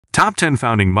Top 10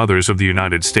 Founding Mothers of the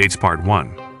United States Part 1.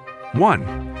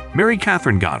 1. Mary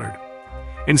Katherine Goddard.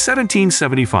 In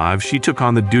 1775, she took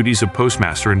on the duties of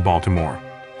postmaster in Baltimore.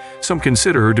 Some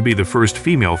consider her to be the first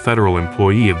female federal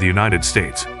employee of the United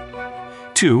States.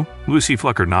 2. Lucy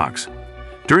Flucker Knox.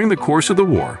 During the course of the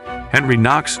war, Henry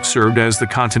Knox served as the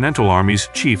Continental Army's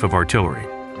Chief of Artillery.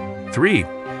 3.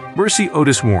 Mercy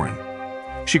Otis Warren.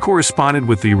 She corresponded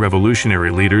with the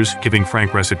revolutionary leaders, giving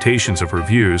frank recitations of her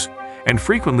views, and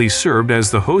frequently served as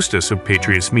the hostess of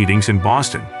Patriots meetings in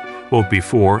Boston, both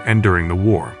before and during the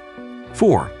war.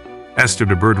 4. Esther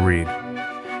de Berdt Reed.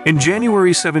 In January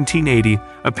 1780,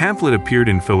 a pamphlet appeared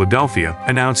in Philadelphia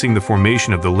announcing the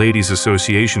formation of the Ladies'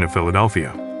 Association of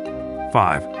Philadelphia.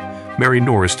 5. Mary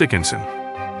Norris Dickinson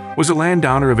was a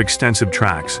landowner of extensive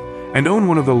tracts and owned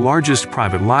one of the largest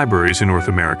private libraries in North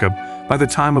America by the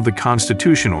time of the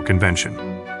Constitutional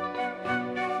Convention.